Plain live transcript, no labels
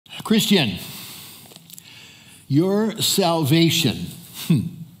Christian, your salvation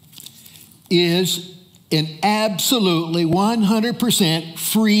is an absolutely 100%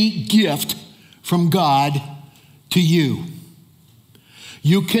 free gift from God to you.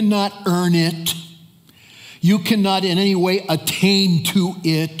 You cannot earn it. You cannot in any way attain to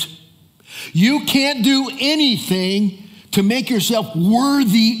it. You can't do anything to make yourself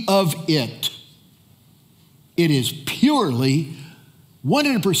worthy of it. It is purely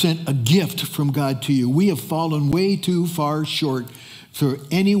 100% a gift from God to you. We have fallen way too far short for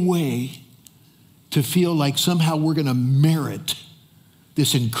any way to feel like somehow we're going to merit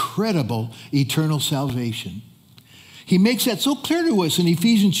this incredible eternal salvation. He makes that so clear to us in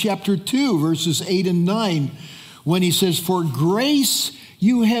Ephesians chapter 2, verses 8 and 9, when he says, "For grace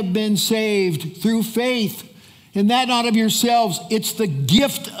you have been saved through faith, and that not of yourselves. It's the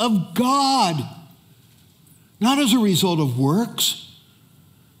gift of God, not as a result of works,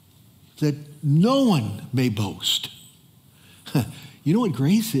 that no one may boast." You know what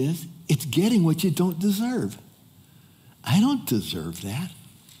grace is? It's getting what you don't deserve. I don't deserve that.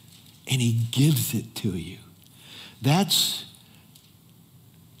 And he gives it to you. That's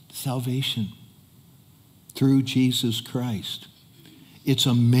salvation through Jesus Christ. It's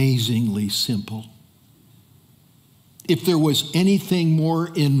amazingly simple. If there was anything more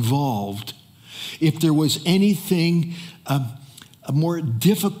involved, if there was anything more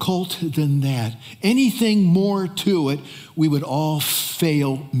difficult than that, anything more to it, we would all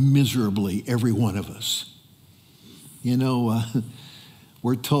fail miserably, every one of us. You know,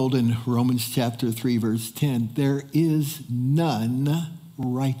 we're told in Romans chapter 3, verse 10, there is none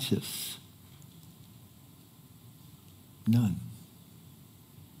righteous. None.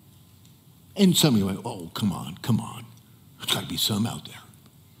 And some of you went, oh, come on. There's got to be some out there.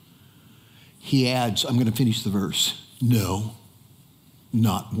 He adds, I'm going to finish the verse. No,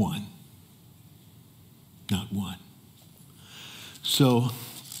 not one. Not one. So,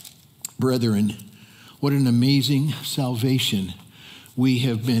 brethren, what an amazing salvation we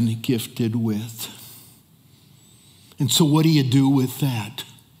have been gifted with. And so what do you do with that?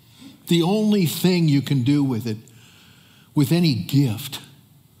 The only thing you can do with it, with any gift,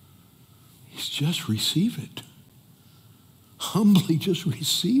 is just receive it. Humbly just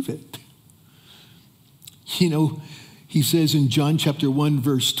receive it. You know, he says in John chapter 1,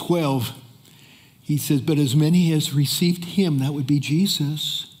 verse 12, he says, but as many as received him, that would be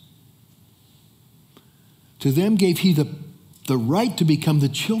Jesus, to them gave he the right to become the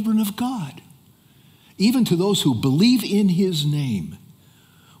children of God, even to those who believe in his name.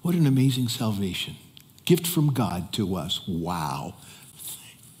 What an amazing salvation. Gift from God to us. Wow.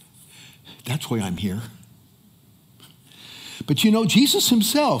 That's why I'm here. But you know, Jesus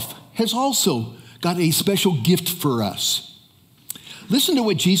himself has also got a special gift for us. Listen to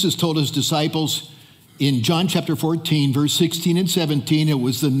what Jesus told his disciples in John chapter 14, verse 16 and 17. It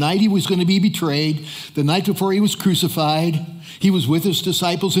was the night he was going to be betrayed, the night before he was crucified. He was with his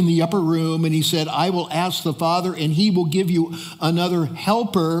disciples in the upper room, and he said, I will ask the Father, and he will give you another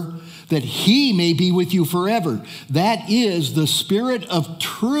helper, that he may be with you forever. That is the Spirit of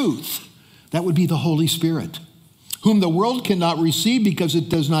truth. That would be the Holy Spirit, whom the world cannot receive because it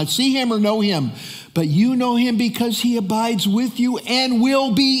does not see him or know him. But you know him because he abides with you and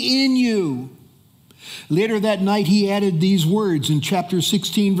will be in you. Later that night, he added these words in chapter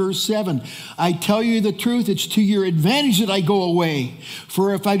 16, verse 7. I tell you the truth, it's to your advantage that I go away.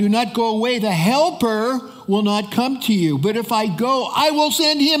 For if I do not go away, the helper will not come to you. But if I go, I will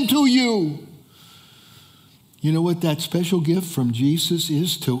send him to you. You know what that special gift from Jesus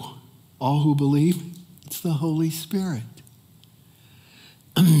is to all who believe? It's the Holy Spirit.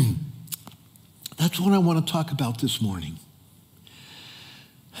 That's what I want to talk about this morning.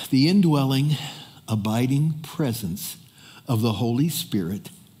 The indwelling, abiding presence of the Holy Spirit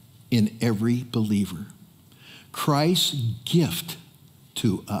in every believer. Christ's gift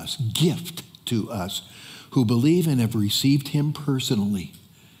to us who believe and have received him personally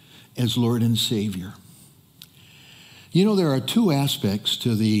as Lord and Savior. You know, there are two aspects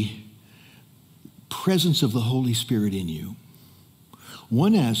to the presence of the Holy Spirit in you.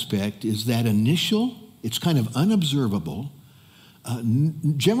 One aspect is that initial, it's kind of unobservable,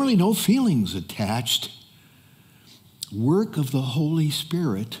 generally no feelings attached, work of the Holy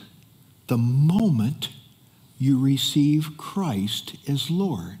Spirit the moment you receive Christ as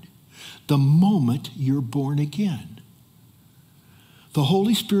Lord, the moment you're born again. The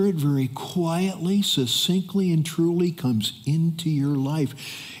Holy Spirit very quietly, succinctly, and truly comes into your life.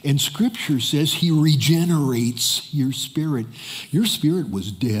 And Scripture says he regenerates your spirit. Your spirit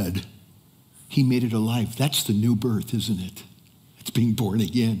was dead. He made it alive. That's the new birth, isn't it? It's being born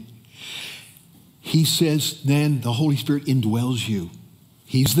again. he says then the Holy Spirit indwells you.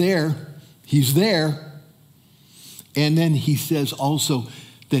 He's there. He's there. And then he says also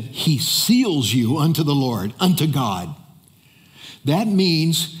that he seals you unto the Lord, unto God. That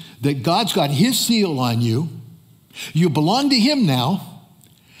means that God's got his seal on you. You belong to him now,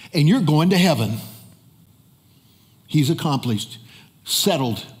 and you're going to heaven. He's accomplished,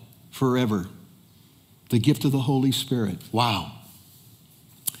 settled forever. The gift of the Holy Spirit. Wow.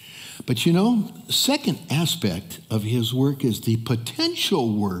 But you know, second aspect of his work is the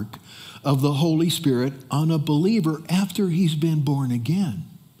potential work of the Holy Spirit on a believer after he's been born again.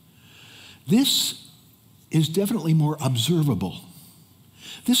 This is definitely more observable.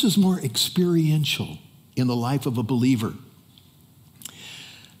 This is more experiential in the life of a believer.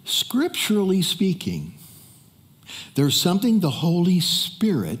 Scripturally speaking, there's something the Holy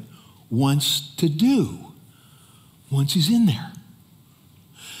Spirit wants to do once he's in there.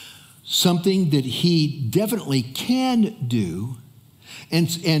 Something that he definitely can do,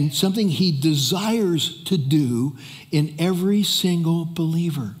 and something he desires to do in every single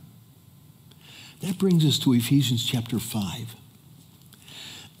believer. That brings us to Ephesians chapter 5.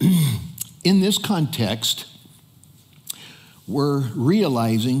 In this context, we're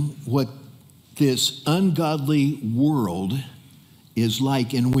realizing what this ungodly world is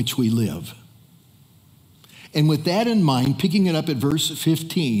like in which we live. And with that in mind, picking it up at verse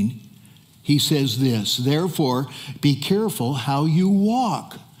 15, he says this, therefore, be careful how you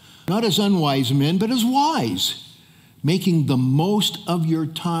walk, not as unwise men, but as wise, making the most of your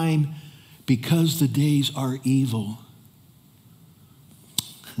time because the days are evil.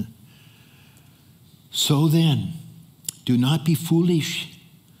 So then, do not be foolish,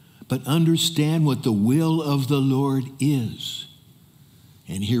 but understand what the will of the Lord is.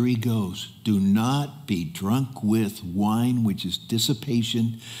 And here he goes. Do not be drunk with wine, which is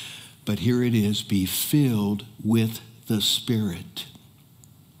dissipation, but here it is, be filled with the Spirit.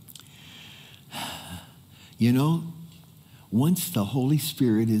 You know, once the Holy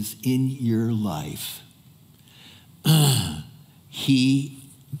Spirit is in your life, he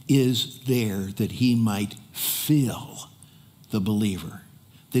is there that he might fill the believer,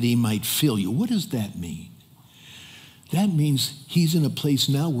 that he might fill you. What does that mean? That means he's in a place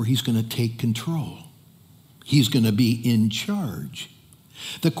now where he's going to take control. He's going to be in charge.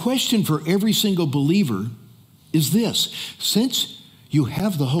 The question for every single believer is this. Since you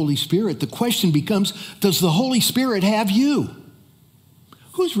have the Holy Spirit, the question becomes, does the Holy Spirit have you?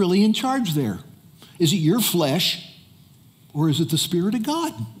 Who's really in charge there? Is it your flesh or is it the Spirit of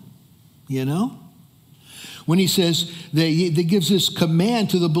God? You know? When he says that he gives this command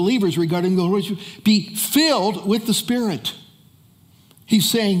to the believers regarding the Holy Spirit, be filled with the Spirit. He's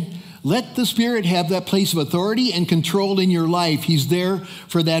saying, let the Spirit have that place of authority and control in your life. He's there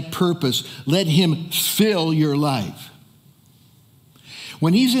for that purpose. Let him fill your life.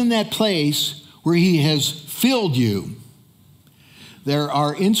 When he's in that place where he has filled you, there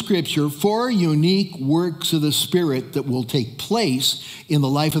are in Scripture 4 unique works of the Spirit that will take place in the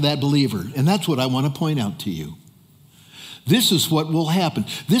life of that believer. And that's what I want to point out to you. This is what will happen.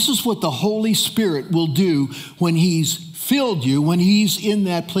 This is what the Holy Spirit will do when he's filled you, when he's in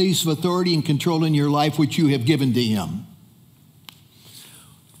that place of authority and control in your life which you have given to him.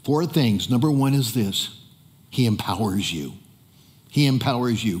 4 things. Number 1 is this. He empowers you. He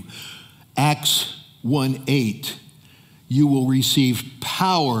empowers you. Acts 1:8. You will receive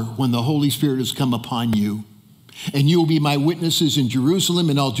power when the Holy Spirit has come upon you. And you will be my witnesses in Jerusalem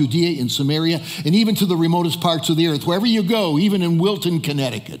and all Judea and Samaria and even to the remotest parts of the earth. Wherever you go, even in Wilton,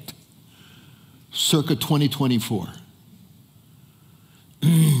 Connecticut, circa 2024.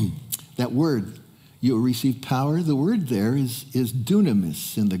 That word, you will receive power, the word there is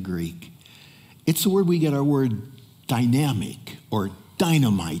dunamis in the Greek. It's the word we get our word dynamic or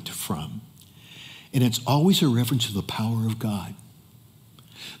dynamite from. And it's always a reference to the power of God.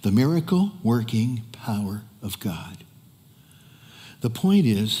 The miracle working power of God. The point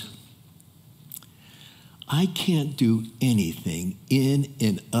is, I can't do anything in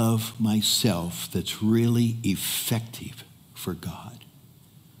and of myself that's really effective for God.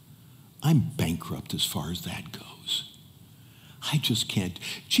 I'm bankrupt as far as that goes. I just can't.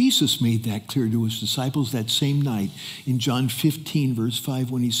 Jesus made that clear to his disciples that same night in John 15, verse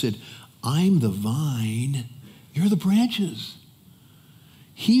 5, when he said, I'm the vine, you're the branches.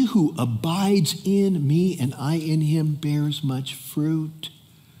 He who abides in me and I in him bears much fruit.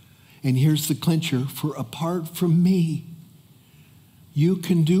 And here's the clincher, for apart from me, you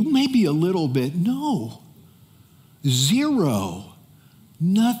can do maybe a little bit. No, 0,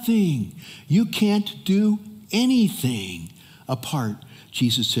 nothing. You can't do anything apart.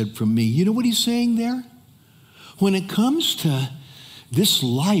 Jesus said, from me. You know what he's saying there? When it comes to this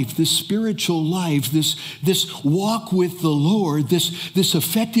life, this spiritual life, this walk with the Lord, this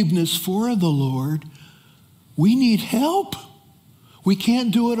effectiveness for the Lord, we need help. We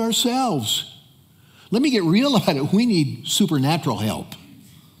can't do it ourselves. Let me get real about it. We need supernatural help.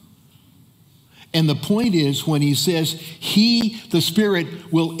 And the point is, when he says, he, the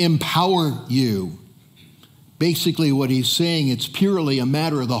Spirit, will empower you. Basically what he's saying, it's purely a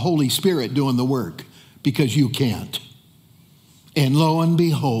matter of the Holy Spirit doing the work, because you can't. And lo and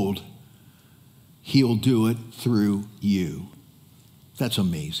behold, he'll do it through you. That's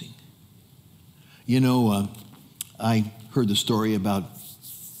amazing. You know, I heard the story about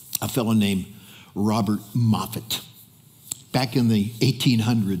a fellow named Robert Moffat. Back in the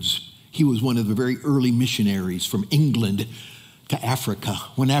 1800s, he was one of the very early missionaries from England to Africa,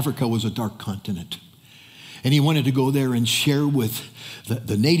 when Africa was a dark continent. And he wanted to go there and share with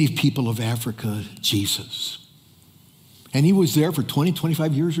the native people of Africa Jesus. And he was there for 20,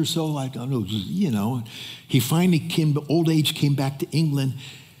 25 years or so. I don't know, you know. He finally old age came back to England.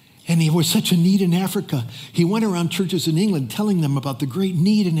 And there was such a need in Africa. He went around churches in England telling them about the great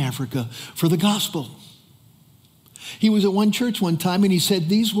need in Africa for the gospel. He was at one church one time and he said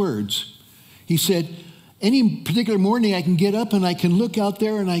these words. He said, any particular morning I can get up and I can look out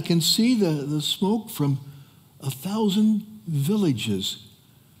there and I can see the smoke from 1,000 villages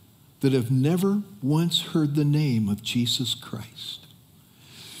that have never once heard the name of Jesus Christ.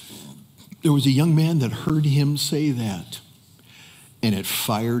 There was a young man that heard him say that, and it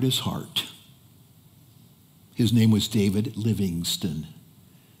fired his heart. His name was David Livingstone.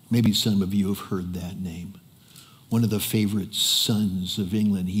 Maybe some of you have heard that name. One of the favorite sons of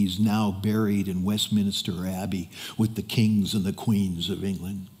England. He's now buried in Westminster Abbey with the kings and the queens of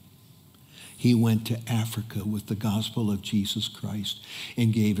England. He went to Africa with the gospel of Jesus Christ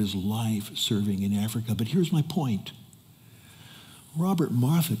and gave his life serving in Africa. But here's my point. Robert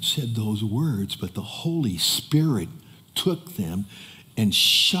Moffat said those words, but the Holy Spirit took them and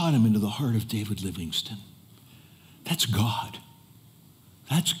shot him into the heart of David Livingstone. That's God.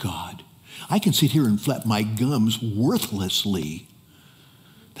 That's God. I can sit here and flap my gums worthlessly.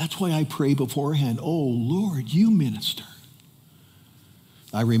 That's why I pray beforehand, oh, Lord, you minister.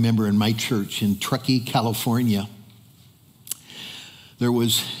 I remember in my church in Truckee, California, there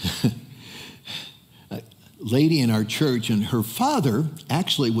was a lady in our church, and her father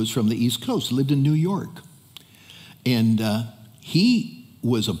actually was from the East Coast, lived in New York. And he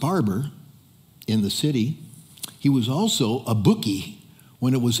was a barber in the city. He was also a bookie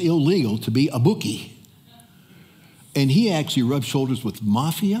when it was illegal to be a bookie. And he actually rubbed shoulders with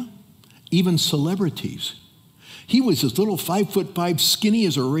mafia, even celebrities. He was this little 5'5", skinny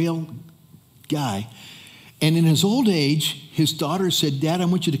as a rail guy. And in his old age, his daughter said, Dad, I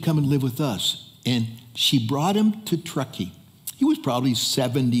want you to come and live with us. And she brought him to Truckee. He was probably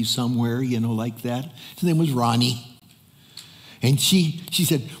 70 somewhere, you know, like that. His name was Ronnie. And she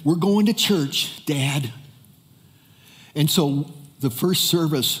said, we're going to church, Dad. And so the first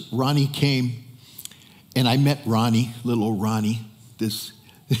service, Ronnie came, and I met Ronnie, little old Ronnie, this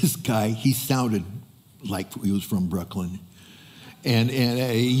guy. He sounded like he was from Brooklyn. And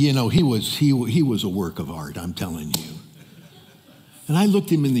you know, he was a work of art, I'm telling you. And I looked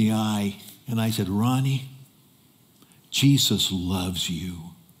him in the eye, and I said, Ronnie, Jesus loves you.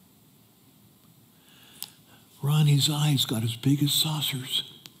 Ronnie's eyes got as big as saucers.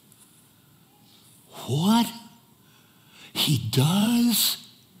 What? He does?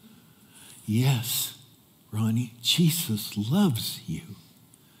 Yes, Ronnie, Jesus loves you.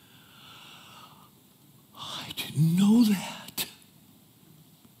 I didn't know that.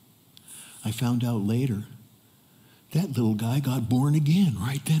 I found out later that little guy got born again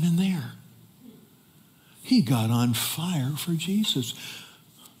right then and there. He got on fire for Jesus.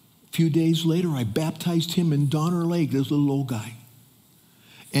 A few days later, I baptized him in Donner Lake, this little old guy.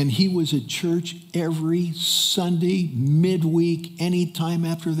 And he was at church every Sunday, midweek, any time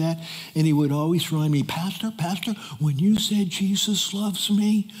after that. And he would always remind me, Pastor, when you said Jesus loves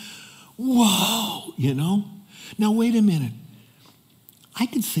me, whoa, you know. Now, wait a minute. I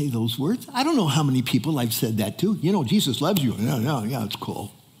can say those words. I don't know how many people I've said that to. You know, Jesus loves you. Yeah, it's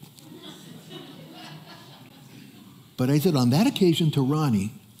cool. But I said on that occasion to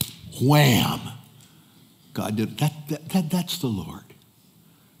Ronnie, wham, God did that. That's the Lord.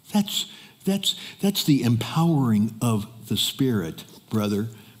 That's the empowering of the Spirit,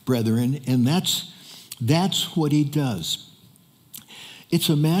 brethren, and that's what he does. It's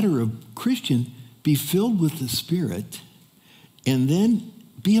a matter of, Christian, be filled with the Spirit and then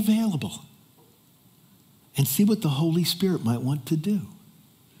be available and see what the Holy Spirit might want to do.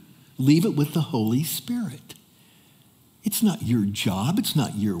 Leave it with the Holy Spirit. It's not your job. It's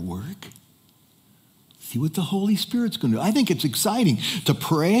not your work. See what the Holy Spirit's going to do. I think it's exciting to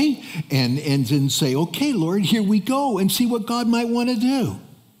pray and then say, okay, Lord, here we go, and see what God might want to do.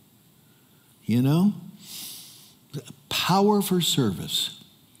 You know? Power for service.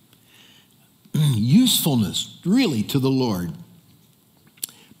 Usefulness, really, to the Lord.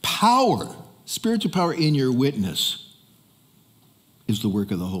 Power, spiritual power in your witness is the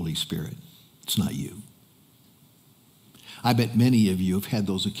work of the Holy Spirit. It's not you. I bet many of you have had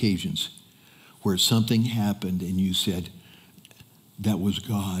those occasions where something happened and you said, that was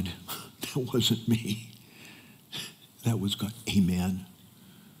God. That wasn't me. That was God. Amen.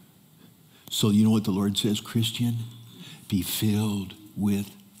 So you know what the Lord says, Christian? Be filled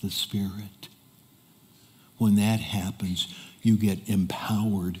with the Spirit. When that happens, you get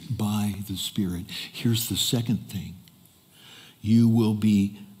empowered by the Spirit. Here's the second thing. You will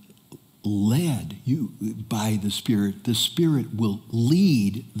be led by the Spirit. The Spirit will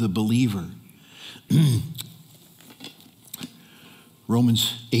lead the believer.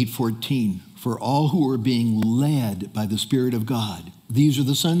 Romans 8:14, for all who are being led by the Spirit of God, these are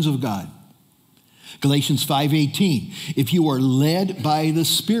the sons of God. Galatians 5:18, if you are led by the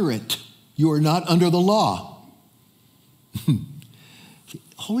Spirit, you are not under the law.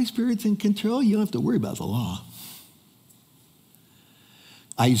 Holy Spirit's in control. You don't have to worry about the law.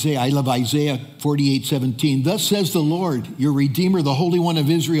 I love Isaiah 48:17. Thus says the Lord, your Redeemer, the Holy One of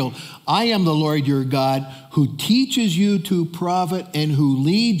Israel. I am the Lord your God who teaches you to profit and who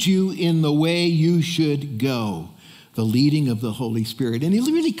leads you in the way you should go. The leading of the Holy Spirit. And he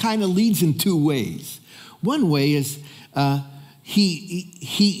really kind of leads in two ways. One way is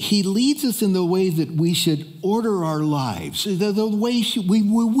he leads us in the way that we should order our lives, the way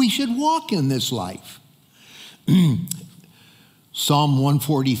we should walk in this life. Psalm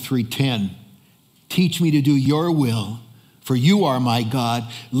 143:10, teach me to do your will, for you are my God.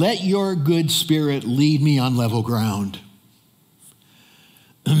 Let your good spirit lead me on level ground.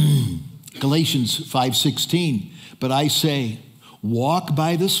 Galatians 5:16, but I say, walk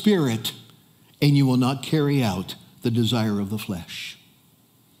by the Spirit, and you will not carry out the desire of the flesh.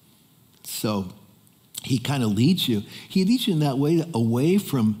 So he kind of leads you. He leads you in that way away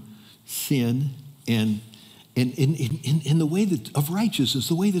from sin and in the way that of righteousness,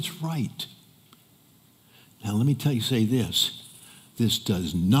 the way that's right. Now let me say this. This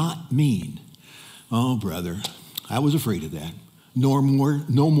does not mean, oh brother, I was afraid of that. No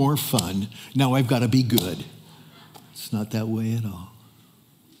more fun. Now I've got to be good. It's not that way at all.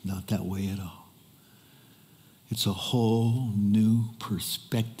 Not that way at all. It's a whole new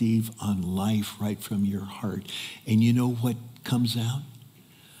perspective on life right from your heart. And you know what comes out?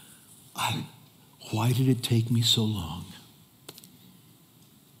 Why did it take me so long?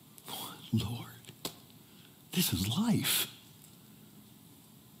 Lord, this is life.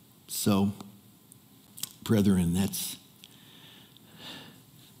 So, brethren, that's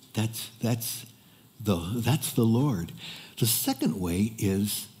the Lord. The second way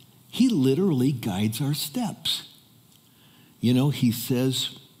is he literally guides our steps. You know, he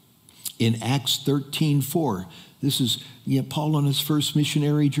says in Acts 13:4, this is Paul on his first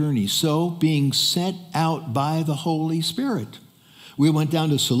missionary journey. So, being sent out by the Holy Spirit, we went down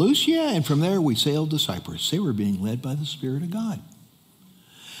to Seleucia, and from there we sailed to Cyprus. They were being led by the Spirit of God.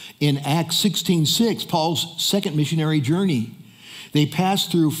 In Acts 16:6, Paul's second missionary journey, they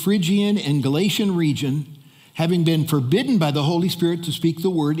passed through Phrygian and Galatian region, having been forbidden by the Holy Spirit to speak the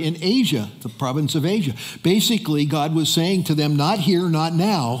word in Asia, the province of Asia. Basically, God was saying to them, not here, not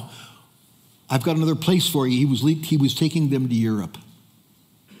now. I've got another place for you. He was taking them to Europe.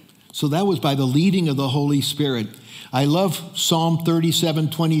 So that was by the leading of the Holy Spirit. I love Psalm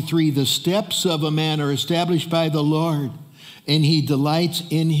 37:23. The steps of a man are established by the Lord, and he delights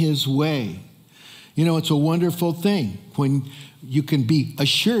in his way. You know, it's a wonderful thing when you can be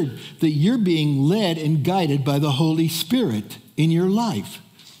assured that you're being led and guided by the Holy Spirit in your life.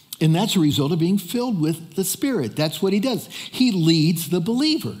 And that's a result of being filled with the Spirit. That's what he does. He leads the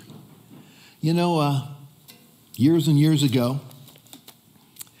believer. You know, years and years ago,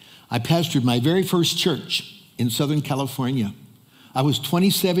 I pastored my very first church in Southern California. I was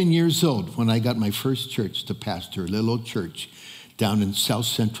 27 years old when I got my first church to pastor, a little old church down in South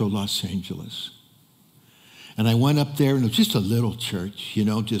Central Los Angeles. And I went up there, and it was just a little church, you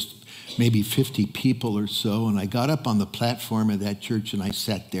know, just maybe 50 people or so. And I got up on the platform of that church, and I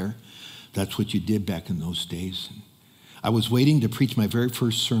sat there. That's what you did back in those days. And I was waiting to preach my very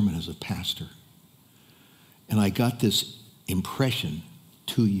first sermon as a pastor. And I got this impression,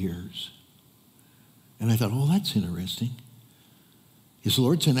 2 years. And I thought, oh, that's interesting. Is the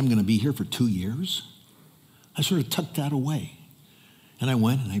Lord saying I'm going to be here for 2 years? I sort of tucked that away. And I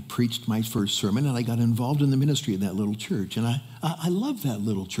went and I preached my first sermon, and I got involved in the ministry of that little church. And I loved that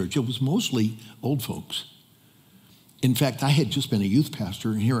little church. It was mostly old folks. In fact, I had just been a youth pastor,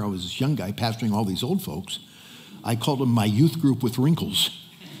 and here I was this young guy pastoring all these old folks. I called them my youth group with wrinkles.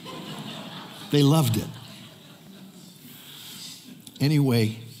 They loved it.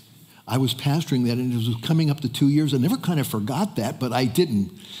 Anyway, I was pastoring that, and it was coming up to 2 years. I never kind of forgot that, but I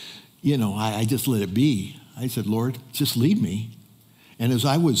didn't, I just let it be. I said, Lord, just lead me. And as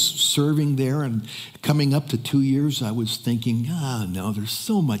I was serving there and coming up to 2 years, I was thinking, no, there's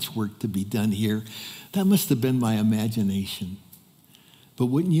so much work to be done here. That must have been my imagination. But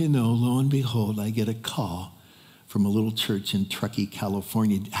wouldn't you know, lo and behold, I get a call from a little church in Truckee,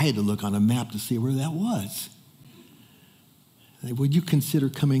 California. I had to look on a map to see where that was. Would you consider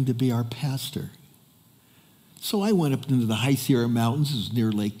coming to be our pastor? So I went up into the High Sierra Mountains. It was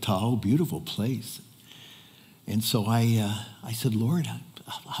near Lake Tahoe, beautiful place. And so I said, Lord,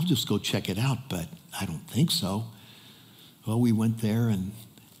 I'll just go check it out, but I don't think so. Well, we went there, and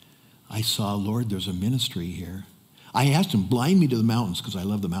I saw, Lord, there's a ministry here. I asked him, blind me to the mountains, because I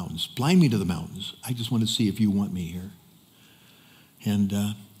love the mountains. Blind me to the mountains. I just want to see if you want me here. And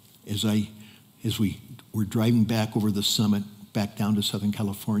as we were driving back over the summit, back down to Southern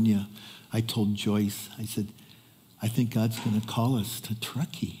California, I told Joyce, I said, I think God's going to call us to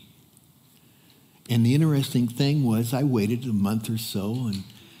Truckee. And the interesting thing was I waited a month or so, and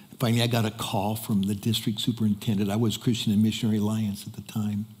finally I got a call from the district superintendent. I was Christian and Missionary Alliance at the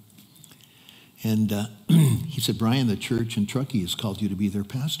time. And he said, Brian, the church in Truckee has called you to be their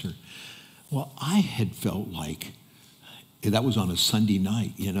pastor. Well, I had felt like, that was on a Sunday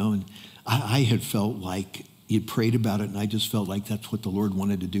night, and I had felt like he had prayed about it, and I just felt like that's what the Lord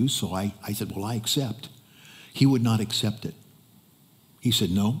wanted to do. So I said, well, I accept. He would not accept it. He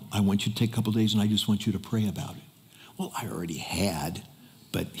said, no, I want you to take a couple days, and I just want you to pray about it. Well, I already had,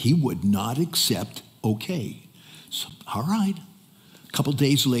 but he would not accept, okay. So, all right. A couple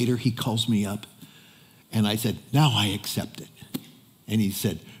days later, he calls me up, and I said, now I accept it. And he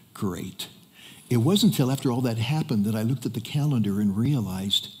said, great. It wasn't until after all that happened that I looked at the calendar and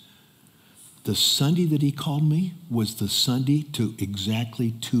realized the Sunday that he called me was the Sunday to exactly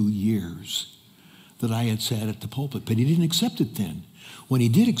 2 years that I had sat at the pulpit, but he didn't accept it then. When he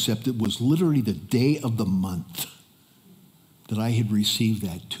did accept it was literally the day of the month that I had received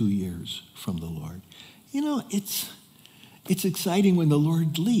that 2 years from the Lord. It's exciting when the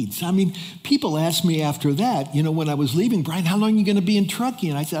Lord leads. I mean, people asked me after that, when I was leaving, Brian, how long are you going to be in Truckee?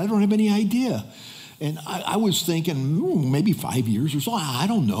 And I said, I don't have any idea. And I was thinking, maybe 5 years or so. I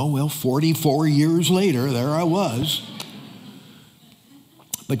don't know. Well, 44 years later, there I was.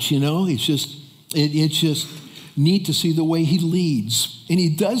 But it's just neat to see the way he leads. And he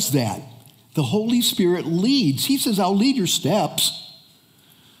does that. The Holy Spirit leads. He says, I'll lead your steps.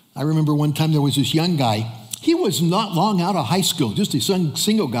 I remember one time there was this young guy. He was not long out of high school, just a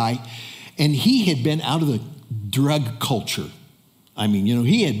single guy. And he had been out of the drug culture. I mean,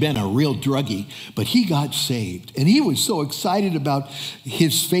 he had been a real druggie, but he got saved. And he was so excited about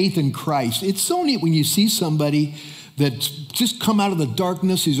his faith in Christ. It's so neat when you see somebody that's just come out of the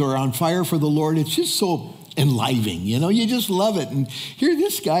darkness, he's on fire for the Lord. It's just so enlivening, you just love it. And here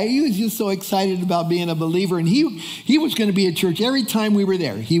this guy, he was just so excited about being a believer. And he was going to be at church every time we were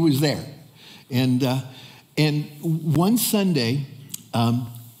there. He was there. And one Sunday, I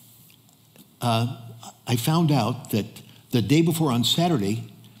found out that the day before on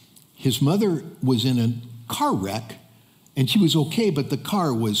Saturday, his mother was in a car wreck, and she was okay, but the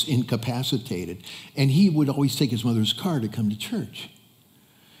car was incapacitated. And he would always take his mother's car to come to church.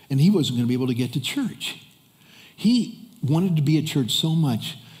 And he wasn't going to be able to get to church. He wanted to be at church so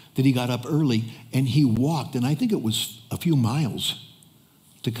much that he got up early, and he walked, and I think it was a few miles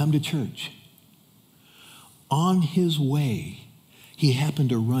to come to church. On his way, he happened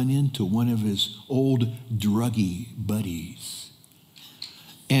to run into one of his old druggie buddies.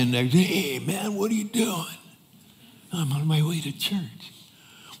 And they said, hey, man, what are you doing? I'm on my way to church.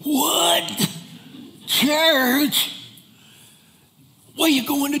 What? Church? Why are you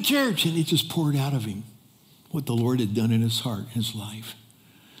going to church? And it just poured out of him what the Lord had done in his heart, his life.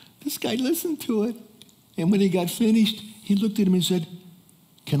 This guy listened to it. And when he got finished, he looked at him and said,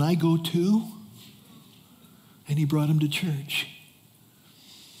 can I go too? And he brought him to church.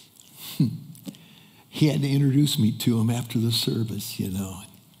 He had to introduce me to him after the service,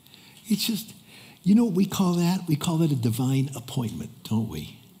 It's just, what we call that? We call that a divine appointment, don't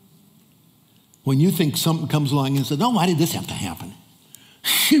we? When you think something comes along and says, oh, why did this have to happen?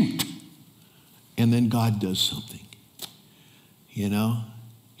 Shoot. And then God does something. You know,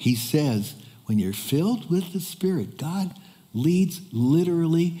 he says, when you're filled with the Spirit, God leads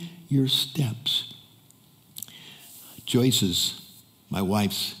literally your steps. Joyce's, my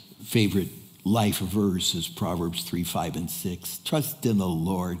wife's favorite life verse is Proverbs 3, 5, and 6. Trust in the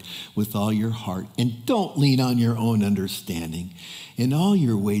Lord with all your heart and don't lean on your own understanding. In all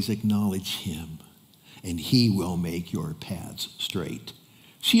your ways acknowledge him and he will make your paths straight.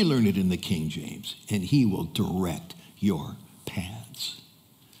 She learned it in the King James, and he will direct your paths.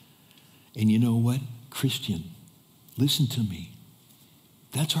 And you know what, Christian, listen to me.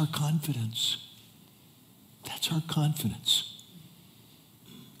 That's our confidence. That's our confidence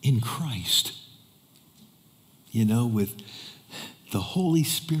in Christ. You know, with the Holy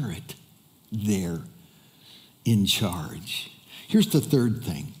Spirit there in charge. Here's the third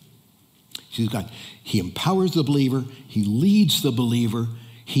thing. He empowers the believer. He leads the believer.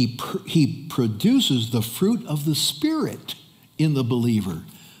 He produces the fruit of the Spirit in the believer.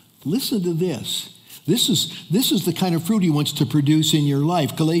 Listen to this. This is the kind of fruit he wants to produce in your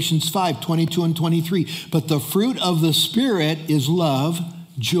life. Galatians 5, 22 and 23. But the fruit of the Spirit is love,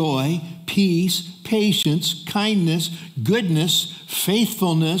 joy, peace, patience, kindness, goodness,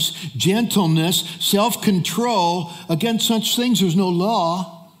 faithfulness, gentleness, self-control. Against such things there's no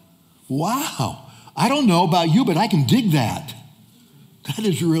law. Wow. I don't know about you, but I can dig that. That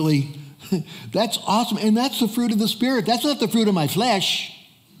is really, that's awesome. And that's the fruit of the Spirit. That's not the fruit of my flesh.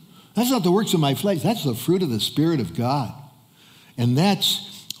 That's not the works of my flesh. That's the fruit of the Spirit of God. And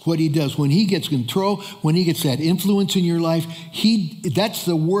that's what he does. When he gets control, when he gets that influence in your life, that's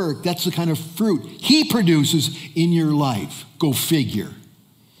the work, that's the kind of fruit he produces in your life. Go figure.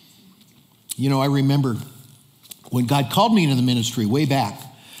 You know, I remember when God called me into the ministry way back.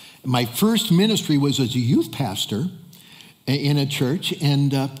 My first ministry was as a youth pastor in a church,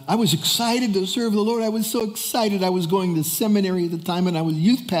 and I was excited to serve the Lord. I was so excited. I was going to seminary at the time, and I was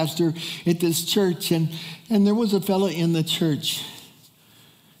youth pastor at this church, and there was a fellow in the church.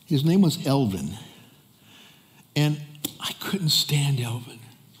 His name was Elvin, and I couldn't stand Elvin.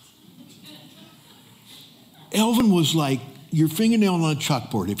 Elvin was like your fingernail on a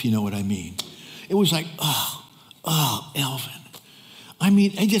chalkboard, if you know what I mean. It was like, oh, Elvin. I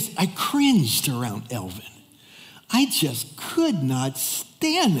mean, I cringed around Elvin. I just could not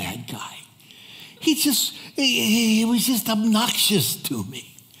stand that guy. He was just obnoxious to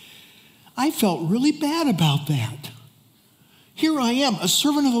me. I felt really bad about that. Here I am, a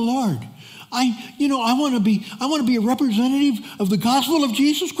servant of the Lord. I want to be a representative of the gospel of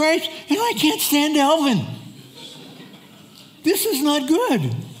Jesus Christ, and I can't stand Elvin. This is not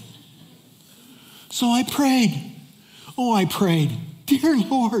good. So I prayed. Oh, I prayed. Dear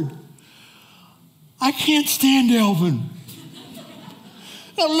Lord, I can't stand Elvin.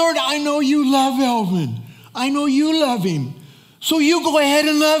 Now, Lord, I know you love Elvin. I know you love him. So you go ahead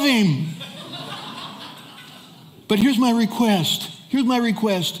and love him. But here's my request.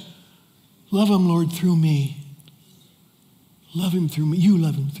 Love him, Lord, through me. Love him through me. You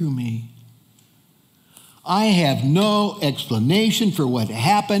love him through me. I have no explanation for what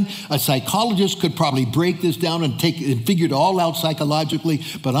happened. A psychologist could probably break this down and figure it all out psychologically,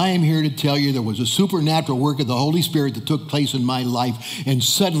 but I am here to tell you there was a supernatural work of the Holy Spirit that took place in my life, and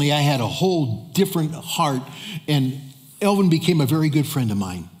suddenly I had a whole different heart, and Elvin became a very good friend of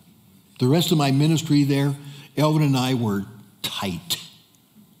mine. The rest of my ministry there, Elvin and I were tight.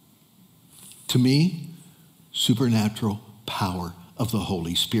 To me, supernatural power of the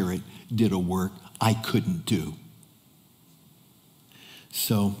Holy Spirit did a work I couldn't do.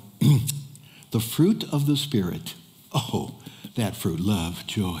 So, the fruit of the Spirit, that fruit, love,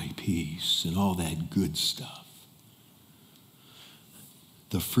 joy, peace, and all that good stuff.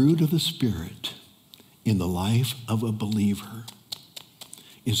 The fruit of the Spirit in the life of a believer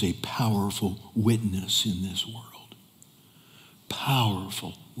is a powerful witness in this world.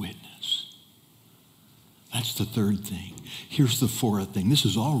 Powerful witness. That's the third thing. Here's the fourth thing. This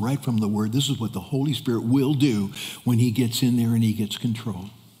is all right from the Word. This is what the Holy Spirit will do when he gets in there and he gets control.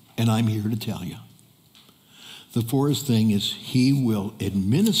 And I'm here to tell you. The fourth thing is he will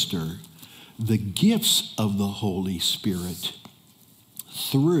administer the gifts of the Holy Spirit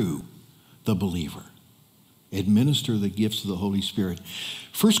through the believer. Administer the gifts of the Holy Spirit.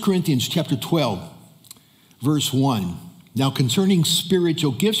 1 Corinthians chapter 12, verse 1. Now concerning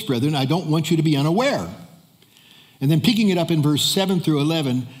spiritual gifts, brethren, I don't want you to be unaware. And then picking it up in verse 7 through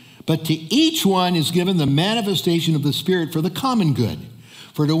 11, but to each one is given the manifestation of the Spirit for the common good.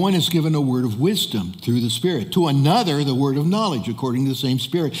 For to one is given a word of wisdom through the Spirit, to another the word of knowledge according to the same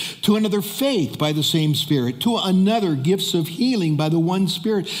Spirit, to another faith by the same Spirit, to another gifts of healing by the one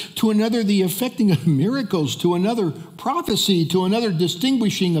Spirit, to another the effecting of miracles, to another prophecy, to another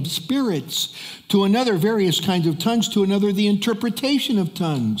distinguishing of spirits, to another various kinds of tongues, to another the interpretation of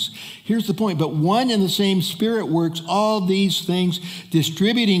tongues. Here's the point. But one and the same Spirit works all these things,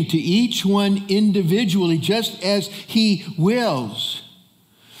 distributing to each one individually just as he wills.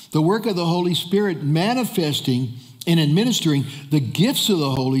 The work of the Holy Spirit manifesting and administering the gifts of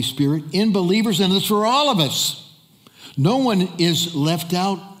the Holy Spirit in believers, and it's for all of us. No one is left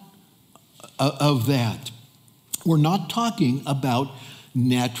out of that. We're not talking about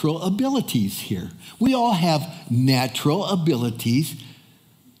natural abilities here. We all have natural abilities.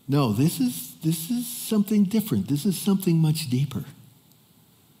 No, this is something different. This is something much deeper.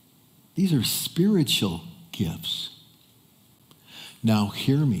 These are spiritual gifts. Now,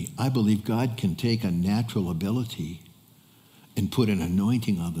 hear me. I believe God can take a natural ability and put an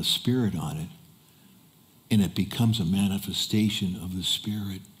anointing of the Spirit on it, and it becomes a manifestation of the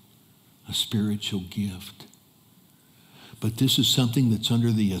Spirit, a spiritual gift. But this is something that's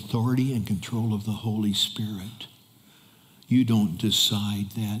under the authority and control of the Holy Spirit. You don't decide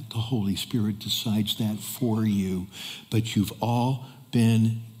that. The Holy Spirit decides that for you. But you've all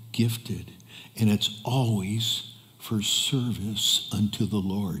been gifted, and it's always for service unto the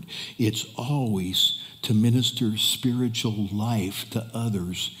Lord. It's always to minister spiritual life to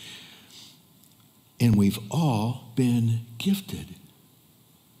others. And we've all been gifted.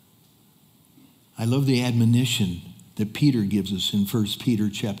 I love the admonition that Peter gives us in 1 Peter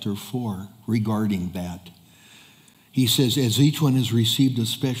chapter 4 regarding that. He says, as each one has received a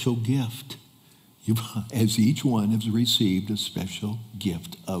special gift, as each one has received a special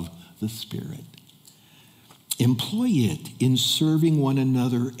gift of the Spirit, employ it in serving one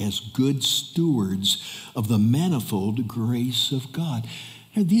another as good stewards of the manifold grace of God.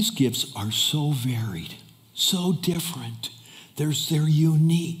 And these gifts are so varied, so different. They're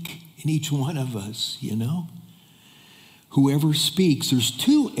unique in each one of us, you know. Whoever speaks, there's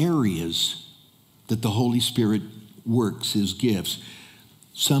two areas that the Holy Spirit works his gifts.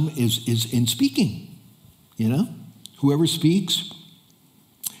 Some is in speaking, you know. Whoever speaks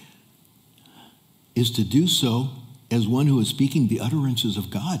is to do so as one who is speaking the utterances of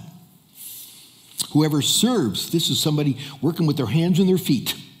God. Whoever serves, this is somebody working with their hands and their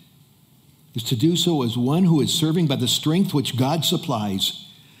feet, is to do so as one who is serving by the strength which God supplies.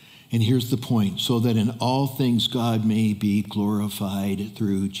 And here's the point, so that in all things God may be glorified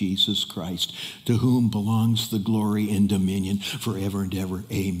through Jesus Christ, to whom belongs the glory and dominion forever and ever.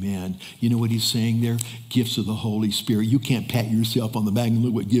 Amen. You know what he's saying there? Gifts of the Holy Spirit. You can't pat yourself on the back and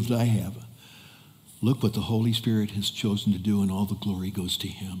look what gift I have. Look what the Holy Spirit has chosen to do, and all the glory goes to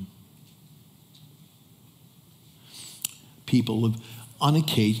him. People have, on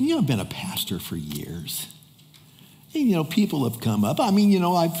occasion, I've been a pastor for years. And, people have come up. I mean,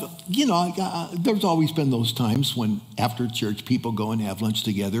 there's always been those times when after church people go and have lunch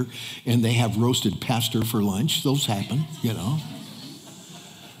together and they have roasted pastor for lunch. Those happen,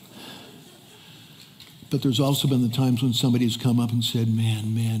 But there's also been the times when somebody's come up and said,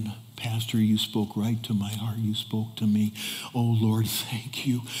 man, Pastor, you spoke right to my heart. You spoke to me. Oh, Lord, thank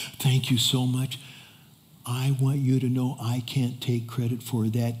you. Thank you so much. I want you to know I can't take credit for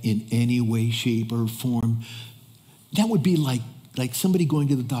that in any way, shape, or form. That would be like somebody going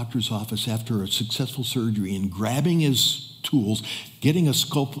to the doctor's office after a successful surgery and grabbing his tools, getting a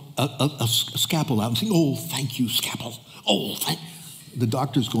scalpel out and saying, oh, thank you, scalpel. Oh, the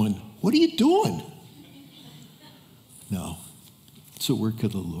doctor's going, what are you doing? No, it's a work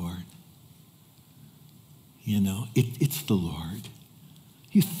of the Lord. It's the Lord.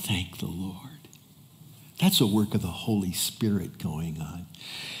 You thank the Lord. That's a work of the Holy Spirit going on.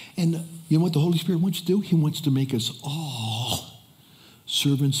 And you know what the Holy Spirit wants to do? He wants to make us all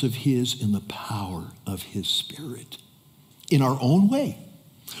servants of his in the power of his Spirit. In our own way,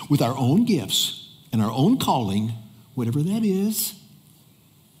 with our own gifts and our own calling, whatever that is.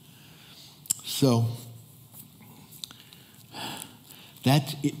 So,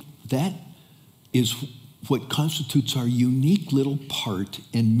 that is what constitutes our unique little part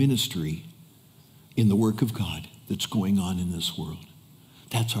and ministry in the work of God that's going on in this world.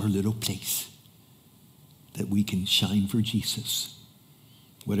 That's our little place that we can shine for Jesus,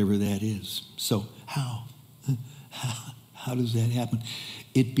 whatever that is. So how does that happen?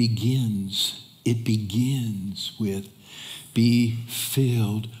 It begins with be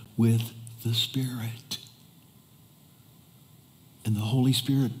filled with the Spirit. And the Holy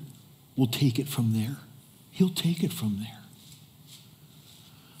Spirit will take it from there. He'll take it from there.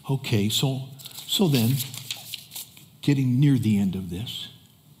 Okay, so then, getting near the end of this,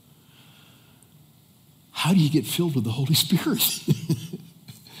 how do you get filled with the Holy Spirit?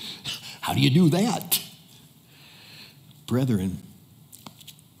 How do you do that? Brethren,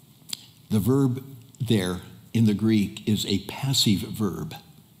 the verb there in the Greek is a passive verb.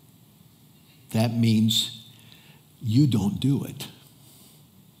 That means you don't do it.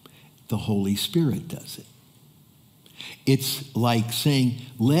 The Holy Spirit does it. It's like saying,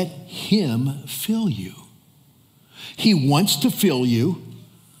 let him fill you. He wants to fill you.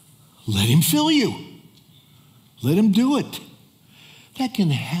 Let him fill you. Let him do it. That can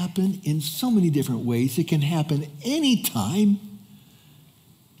happen in so many different ways. It can happen anytime.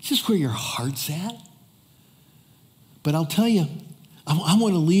 It's just where your heart's at. But I'll tell you, I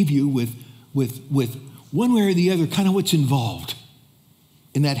want to leave you with one way or the other, kind of what's involved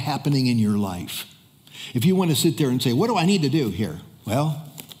in that happening in your life. If you want to sit there and say, what do I need to do here?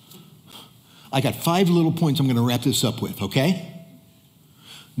 Well, I got 5 little points I'm going to wrap this up with, okay?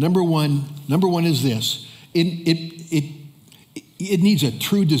 Number one is this. It needs a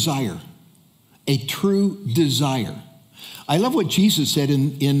true desire. A true desire. I love what Jesus said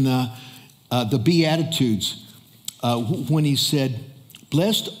in the Beatitudes when he said,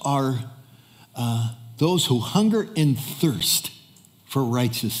 blessed are those who hunger and thirst for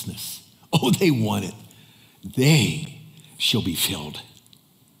righteousness. Oh, they want it. They shall be filled.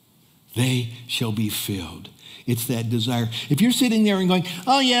 They shall be filled. It's that desire. If you're sitting there and going,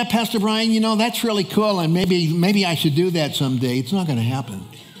 oh yeah, Pastor Brian, that's really cool, and maybe I should do that someday, it's not going to happen.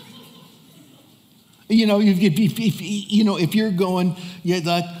 If you're going, you're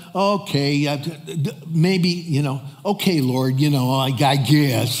like, okay, maybe, okay, Lord, I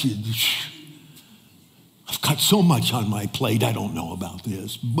guess. I've got so much on my plate, I don't know about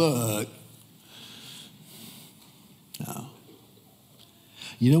this, but no.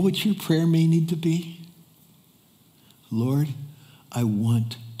 You know what your prayer may need to be? Lord, I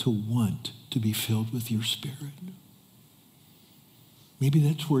want to be filled with your Spirit. Maybe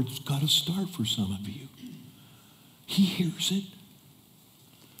that's where it's got to start for some of you. He hears it.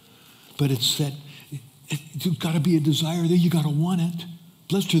 But it's got to be a desire there. You got to want it.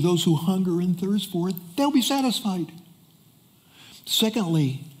 Blessed are those who hunger and thirst for it. They'll be satisfied.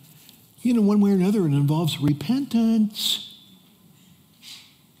 Secondly, one way or another, it involves repentance.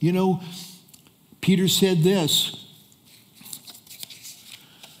 Peter said this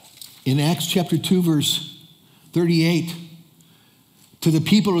in Acts chapter 2, verse 38, to the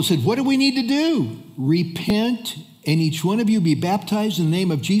people who said, what do we need to do? Repent, and each one of you be baptized in the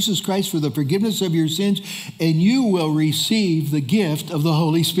name of Jesus Christ for the forgiveness of your sins, and you will receive the gift of the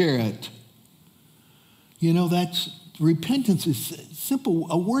Holy Spirit. That's repentance is simple,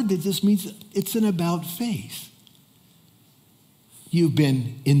 a word that just means it's an about face. You've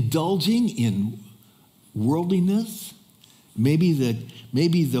been indulging in worldliness, maybe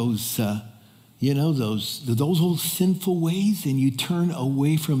those old sinful ways, and you turn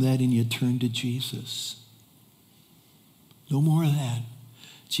away from that and you turn to Jesus. No more of that.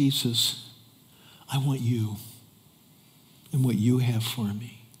 Jesus, I want you and what you have for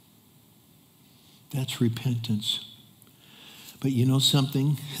me. That's repentance. But you know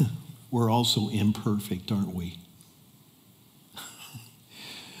something? We're also imperfect, aren't we?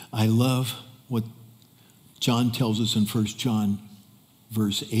 I love what John tells us in 1 John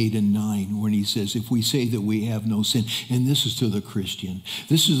verse 8 and 9, when he says, if we say that we have no sin, and this is to the Christian,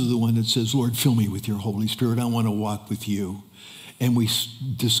 this is the one that says, Lord, fill me with your Holy Spirit. I want to walk with you. And we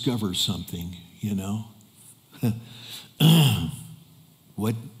discover something,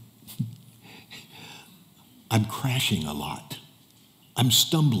 What? I'm crashing a lot. I'm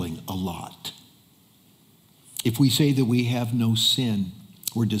stumbling a lot. If we say that we have no sin,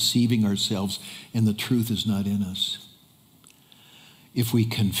 we're deceiving ourselves and the truth is not in us. If we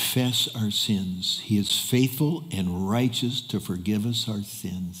confess our sins, he is faithful and righteous to forgive us our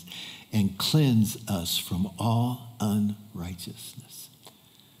sins and cleanse us from all unrighteousness.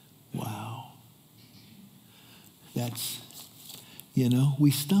 Wow. That's,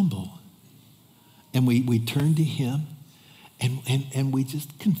 we stumble and we turn to him and we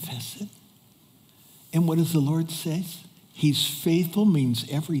just confess it. And what does the Lord say? He's faithful means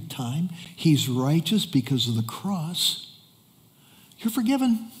every time. He's righteous because of the cross. You're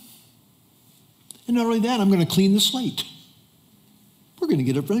forgiven. And not only that, I'm going to clean the slate. We're going to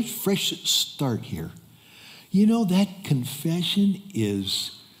get a fresh start here. That confession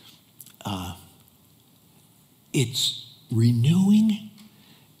is, it's renewing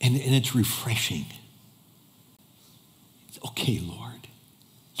and it's refreshing. Okay, Lord,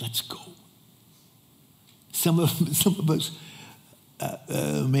 let's go. Some of us,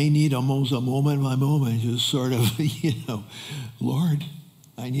 may need almost a moment by moment, just sort of, Lord,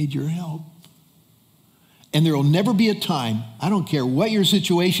 I need your help. And there will never be a time, I don't care what your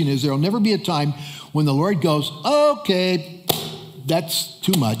situation is, there will never be a time when the Lord goes, okay, that's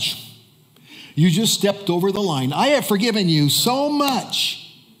too much. You just stepped over the line. I have forgiven you so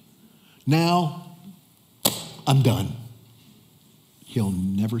much. Now, I'm done. He'll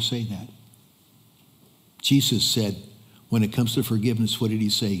never say that. Jesus said, when it comes to forgiveness, what did he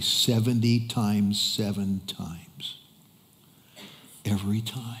say? 70 times, 7 times. Every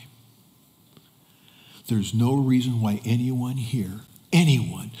time. There's no reason why anyone here,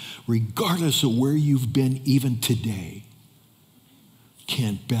 anyone, regardless of where you've been even today,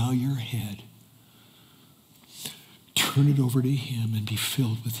 can't bow your head, turn it over to him, and be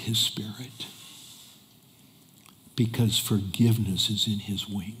filled with his Spirit. Because forgiveness is in his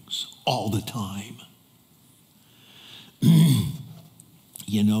wings all the time.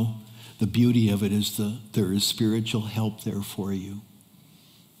 The beauty of it is there is spiritual help there for you.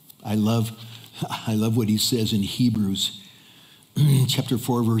 I love what he says in Hebrews chapter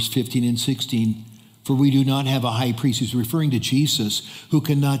 4, verse 15 and 16. For we do not have a high priest, he's referring to Jesus, who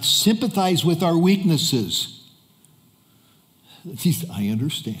cannot sympathize with our weaknesses. I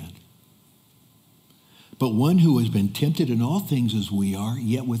understand. But one who has been tempted in all things as we are,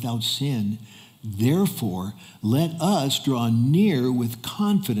 yet without sin. Therefore, let us draw near with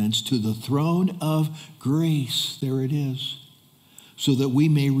confidence to the throne of grace. There it is. So that we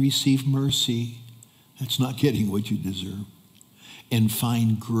may receive mercy. That's not getting what you deserve. And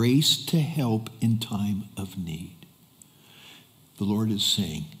find grace to help in time of need. The Lord is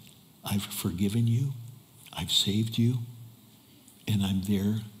saying, I've forgiven you, I've saved you, and I'm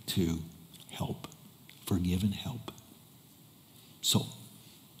there to help. Forgive and help. So,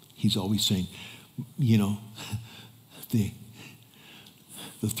 he's always saying, the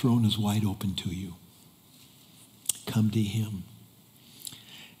throne is wide open to you. Come to him.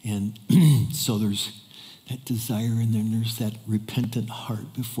 And so there's that desire, and then there's that repentant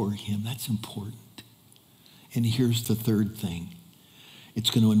heart before him. That's important. And here's the third thing. It's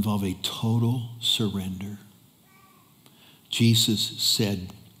going to involve a total surrender. Jesus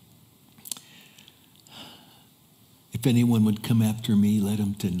said, if anyone would come after me, let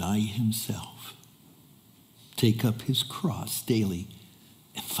him deny himself, take up his cross daily,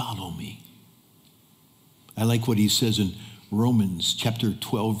 and follow me. I like what he says in Romans chapter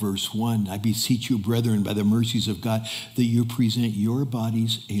 12, verse 1. I beseech you, brethren, by the mercies of God, that you present your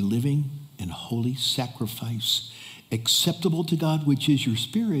bodies a living and holy sacrifice, acceptable to God, which is your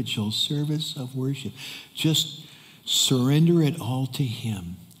spiritual service of worship. Just surrender it all to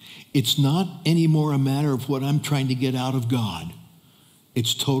him. It's not anymore a matter of what I'm trying to get out of God.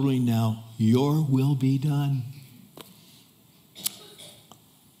 It's totally now, your will be done.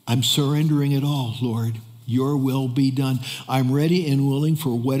 I'm surrendering it all, Lord. Your will be done. I'm ready and willing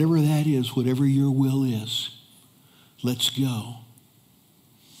for whatever that is, whatever your will is. Let's go.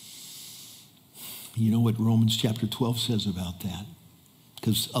 You know what Romans chapter 12 says about that?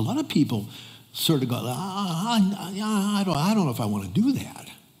 Because a lot of people sort of go, I don't know if I want to do that.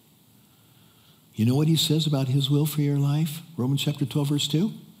 You know what he says about his will for your life? Romans chapter 12, verse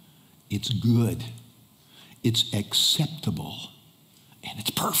 2. It's good. It's acceptable. And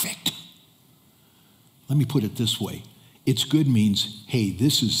it's perfect. Let me put it this way. It's good means, hey,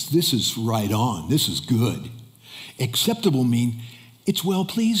 this is right on. This is good. Acceptable means it's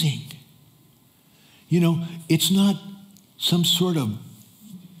well-pleasing. It's not some sort of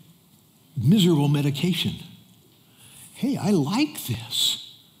miserable medication. Hey, I like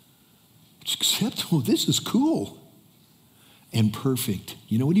this. It's acceptable. This is cool. And perfect.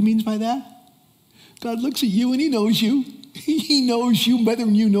 You know what he means by that? God looks at you and he knows you. He knows you better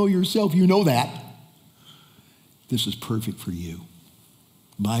than you know yourself. You know that. This is perfect for you.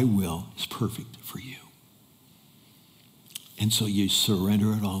 My will is perfect for you. And so you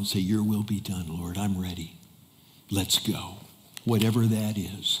surrender it all and say, your will be done, Lord. I'm ready. Let's go. Whatever that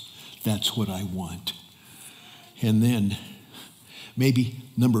is, that's what I want. And then maybe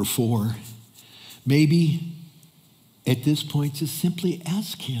number 4, maybe at this point just simply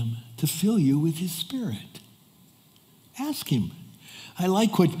ask him to fill you with his Spirit. Ask him. I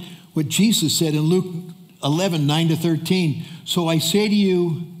like what Jesus said in Luke 11, 9-13. So I say to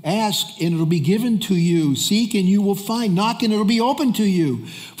you, ask and it'll be given to you. Seek and you will find. Knock and it'll be open to you.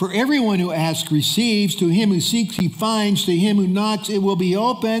 For everyone who asks receives. To him who seeks he finds. To him who knocks it will be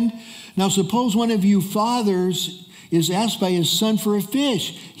opened. Now suppose one of you fathers is asked by his son for a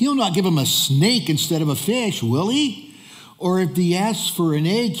fish. He'll not give him a snake instead of a fish, will he? Or if he asks for an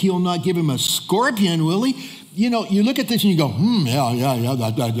egg, he'll not give him a scorpion, will he? you look at this and you go,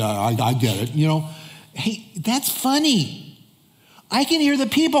 I get it. Hey, that's funny. I can hear the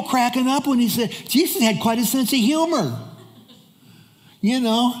people cracking up when he said, Jesus had quite a sense of humor.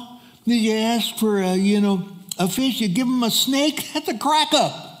 You ask for a fish, you give him a snake, that's a crack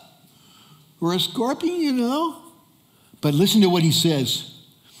up. Or a scorpion, But listen to what he says.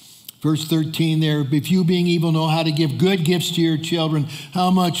 Verse 13 there, if you being evil know how to give good gifts to your children,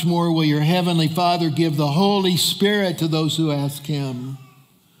 how much more will your heavenly Father give the Holy Spirit to those who ask him?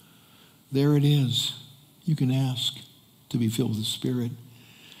 There it is. You can ask to be filled with the Spirit.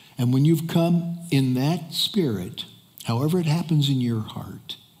 And when you've come in that Spirit, however it happens in your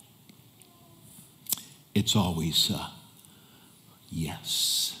heart, it's always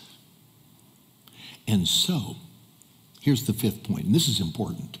yes. And so, here's the fifth point, and this is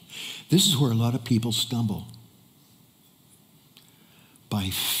important. This is where a lot of people stumble. By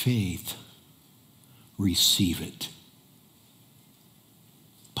faith, receive it.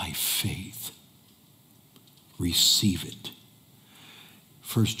 By faith, receive it.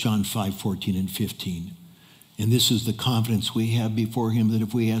 1 John 5:14 and 15. And this is the confidence we have before him, that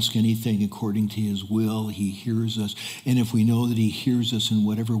if we ask anything according to his will, he hears us. And if we know that he hears us in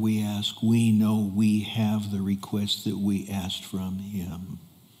whatever we ask, we know we have the request that we asked from him.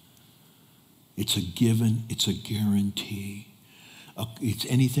 It's a given, it's a guarantee. It's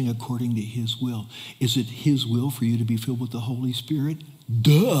anything according to his will. Is it his will for you to be filled with the Holy Spirit?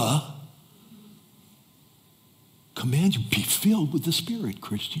 Duh. Command you, be filled with the Spirit,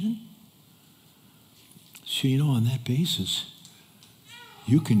 Christian. So, on that basis,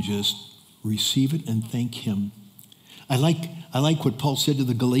 you can just receive it and thank him. I like what Paul said to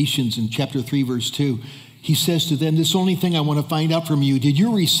the Galatians in chapter 3, verse 2. He says to them, this only thing I want to find out from you, did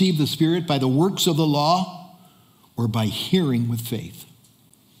you receive the Spirit by the works of the law or by hearing with faith?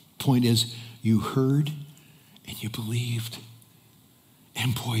 Point is, you heard and you believed.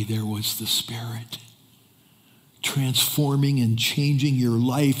 And boy, there was the Spirit transforming and changing your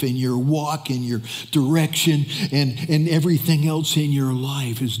life and your walk and your direction, and everything else in your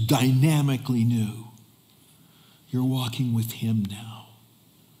life is dynamically new. You're walking with him now.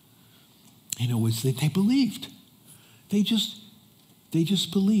 They believed. They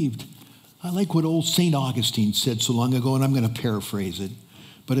just believed. I like what old St. Augustine said so long ago, and I'm going to paraphrase it,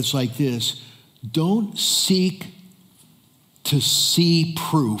 but it's like this. Don't seek to see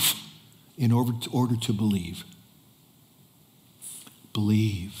proof in order to believe.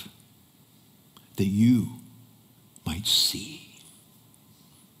 Believe that you might see.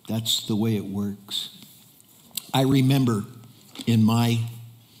 That's the way it works. I remember in my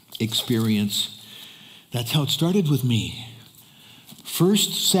experience, that's how it started with me.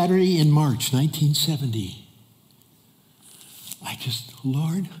 First Saturday in March, 1970.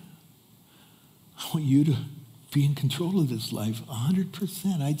 Lord, I want you to be in control of this life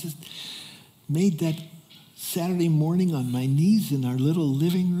 100%. I just made that Saturday morning on my knees in our little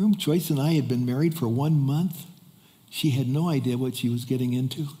living room. Joyce and I had been married for 1 month. She had no idea what she was getting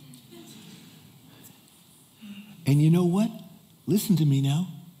into. And you know what? Listen to me now.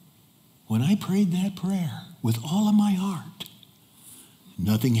 When I prayed that prayer with all of my heart,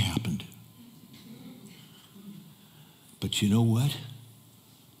 nothing happened. But you know what?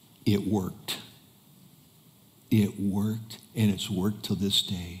 It worked. It worked, and it's worked to this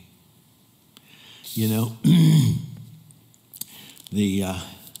day. The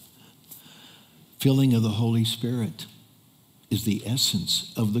filling of the Holy Spirit is the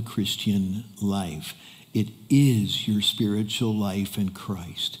essence of the Christian life. It is your spiritual life in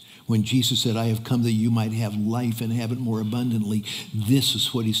Christ. When Jesus said, I have come that you might have life and have it more abundantly, this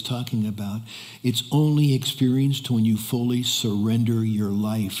is what he's talking about. It's only experienced when you fully surrender your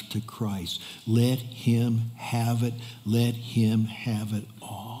life to Christ. Let him have it. Let him have it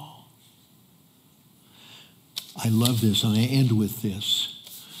all. I love this, and I end with this.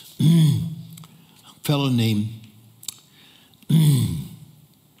 A fellow named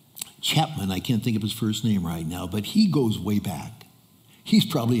Chapman, I can't think of his first name right now, but he goes way back. He's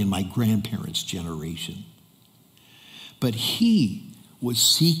probably in my grandparents' generation. But he was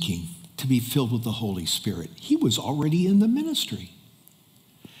seeking to be filled with the Holy Spirit. He was already in the ministry.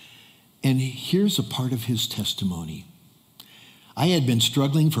 And here's a part of his testimony. I had been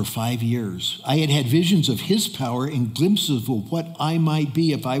struggling for 5 years. I had had visions of his power and glimpses of what I might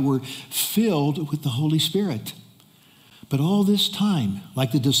be if I were filled with the Holy Spirit. But all this time,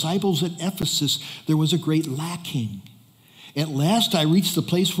 like the disciples at Ephesus, there was a great lacking. At last, I reached the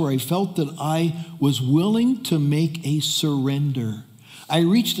place where I felt that I was willing to make a surrender. I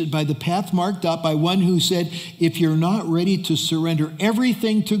reached it by the path marked out by one who said, if you're not ready to surrender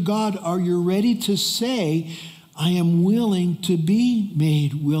everything to God, are you ready to say, I am willing to be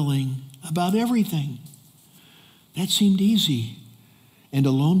made willing about everything? That seemed easy. And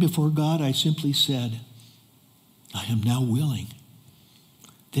alone before God, I simply said, I am now willing.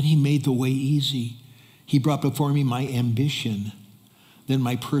 Then he made the way easy. He brought before me my ambition, then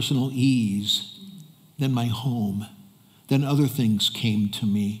my personal ease, then my home. Then other things came to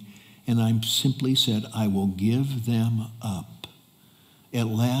me, and I simply said, I will give them up. At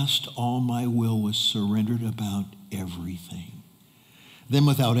last, all my will was surrendered about everything. Then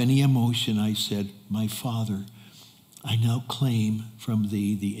without any emotion, I said, my Father, I now claim from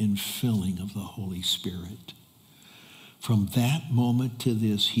thee the infilling of the Holy Spirit. From that moment to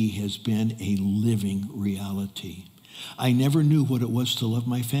this, he has been a living reality. I never knew what it was to love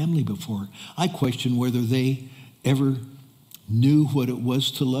my family before. I questioned whether they ever knew what it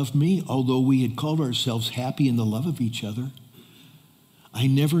was to love me, although we had called ourselves happy in the love of each other. I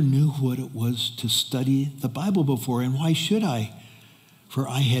never knew what it was to study the Bible before, and why should I? For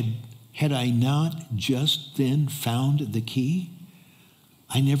had I not just then found the key?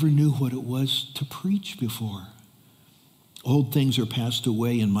 I never knew what it was to preach before. Old things are passed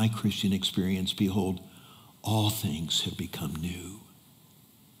away in my Christian experience. Behold, all things have become new.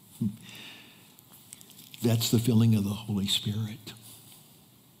 That's the filling of the Holy Spirit.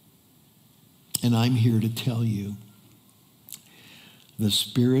 And I'm here to tell you, the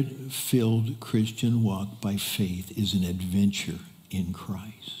Spirit-filled Christian walk by faith is an adventure in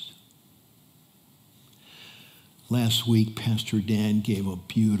Christ. Last week, Pastor Dan gave a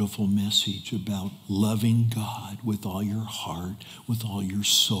beautiful message about loving God with all your heart, with all your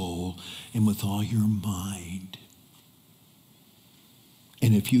soul, and with all your mind.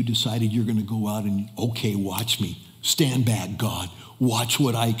 And if you decided you're going to go out and, okay, watch me, stand back, God, watch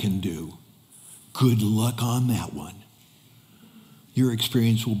what I can do, good luck on that one. Your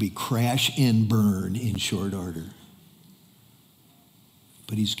experience will be crash and burn in short order.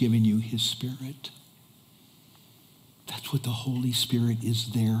 But he's given you his Spirit. That's what the Holy Spirit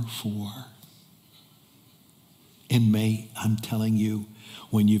is there for. And I'm telling you,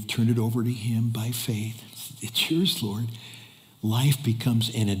 when you've turned it over to him by faith, it's yours, Lord. Life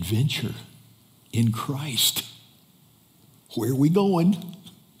becomes an adventure in Christ. Where are we going?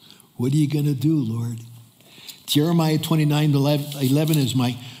 What are you going to do, Lord? Jeremiah 29:11 is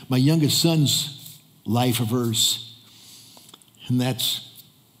my youngest son's life verse. And that's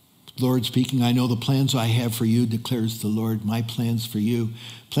Lord speaking, I know the plans I have for you, declares the Lord, my plans for you.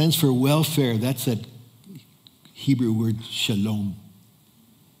 Plans for welfare, that's that Hebrew word shalom.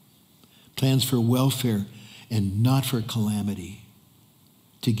 Plans for welfare and not for calamity,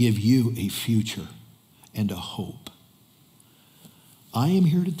 to give you a future and a hope. I am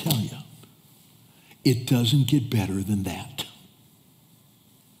here to tell you, it doesn't get better than that.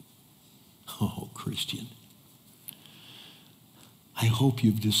 Oh, Christian. I hope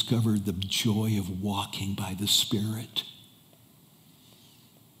you've discovered the joy of walking by the Spirit.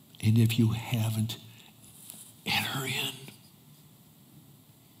 And if you haven't, enter in.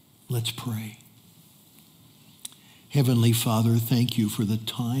 Let's pray. Heavenly Father, thank you for the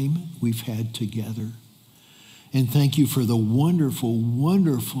time we've had together. And thank you for the wonderful,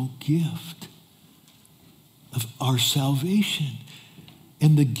 wonderful gift of our salvation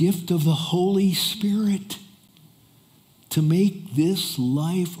and the gift of the Holy Spirit to make this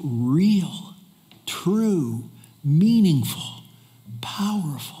life real, true, meaningful,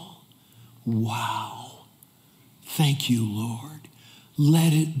 powerful. Wow. Thank you, Lord.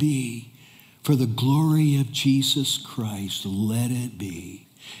 Let it be. For the glory of Jesus Christ, let it be.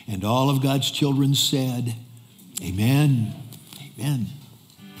 And all of God's children said, amen. Amen.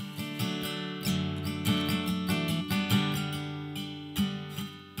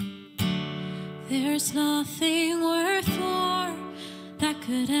 There's nothing worth more that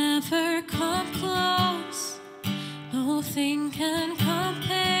could ever come close. Nothing can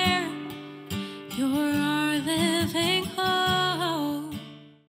compare. You're our living hope.